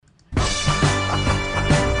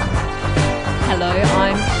Hello,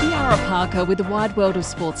 I'm Kiara Parker with the Wide World of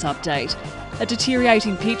Sports update. A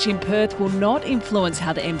deteriorating pitch in Perth will not influence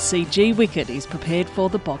how the MCG wicket is prepared for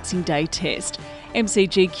the Boxing Day test.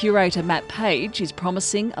 MCG curator Matt Page is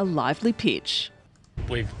promising a lively pitch.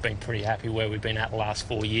 We've been pretty happy where we've been at the last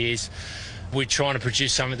 4 years. We're trying to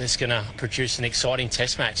produce something that's going to produce an exciting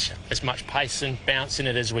test match. As much pace and bounce in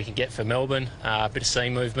it as we can get for Melbourne, a bit of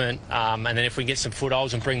seam movement, and then if we can get some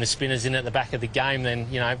footholds and bring the spinners in at the back of the game, then,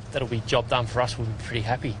 that'll be job done for us. We'll be pretty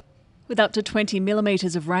happy. With up to 20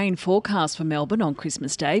 millimetres of rain forecast for Melbourne on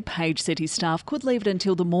Christmas Day, Page said his staff could leave it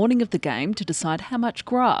until the morning of the game to decide how much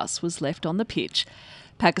grass was left on the pitch.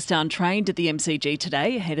 Pakistan trained at the MCG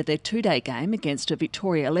today ahead of their two-day game against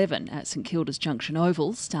Victoria 11 at St Kilda's Junction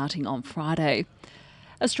Oval, starting on Friday.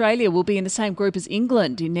 Australia will be in the same group as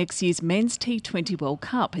England in next year's Men's T20 World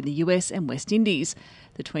Cup in the US and West Indies.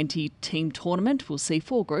 The 20-team tournament will see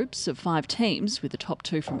 4 groups of 5 teams, with the top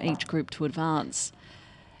 2 from each group to advance.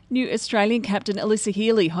 New Australian captain Alyssa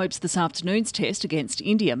Healy hopes this afternoon's test against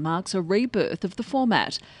India marks a rebirth of the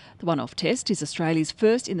format. The one-off test is Australia's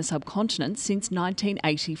first in the subcontinent since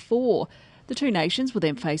 1984. The two nations will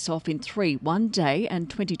then face off in 3 one-day and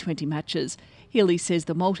 2020 matches. Healy says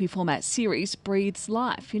the multi-format series breathes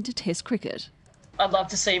life into Test cricket. I'd love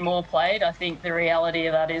to see more played. I think the reality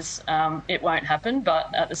of that is it won't happen,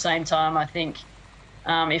 but at the same time I think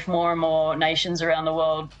if more and more nations around the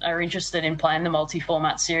world are interested in playing the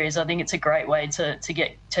multi-format series, I think it's a great way to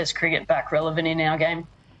get Test cricket back relevant in our game.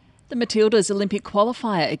 The Matildas' Olympic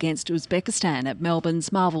qualifier against Uzbekistan at Melbourne's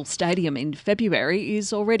Marvel Stadium in February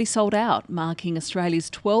is already sold out, marking Australia's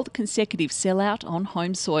 12th consecutive sellout on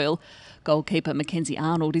home soil. Goalkeeper Mackenzie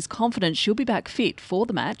Arnold is confident she'll be back fit for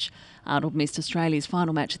the match. Arnold missed Australia's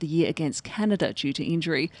final match of the year against Canada due to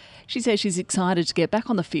injury. She says she's excited to get back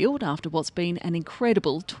on the field after what's been an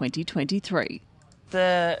incredible 2023.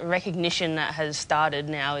 The recognition that has started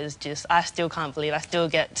now is just, I still can't believe. I still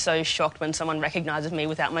get so shocked when someone recognises me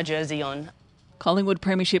without my jersey on. Collingwood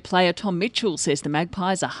Premiership player Tom Mitchell says the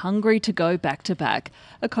Magpies are hungry to go back-to-back.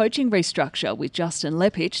 A coaching restructure with Justin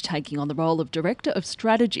Lepich taking on the role of Director of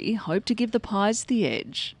Strategy hope to give the Pies the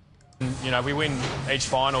edge. We win each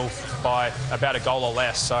final by about a goal or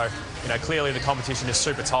less, so clearly the competition is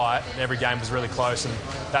super tight. Every game was really close, and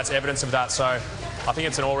that's evidence of that. So I think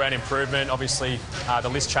it's an all-round improvement. Obviously, the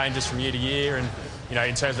list changes from year to year, and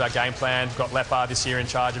in terms of our game plan, we've got Leopard this year in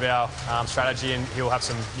charge of our strategy, and he'll have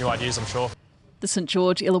some new ideas, I'm sure. The St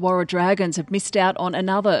George Illawarra Dragons have missed out on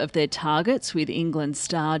another of their targets, with England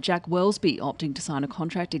star Jack Wellesby opting to sign a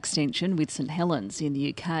contract extension with St Helens in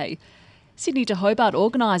the UK. Sydney to Hobart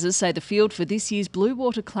organisers say the field for this year's Blue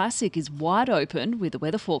Water Classic is wide open, with the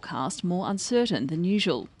weather forecast more uncertain than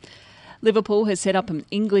usual. Liverpool has set up an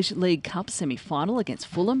English League Cup semi-final against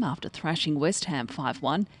Fulham after thrashing West Ham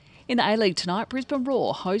 5-1. In the A-League tonight, Brisbane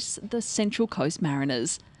Roar hosts the Central Coast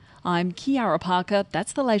Mariners. I'm Kiara Parker.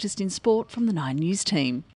 That's the latest in sport from the 9 News team.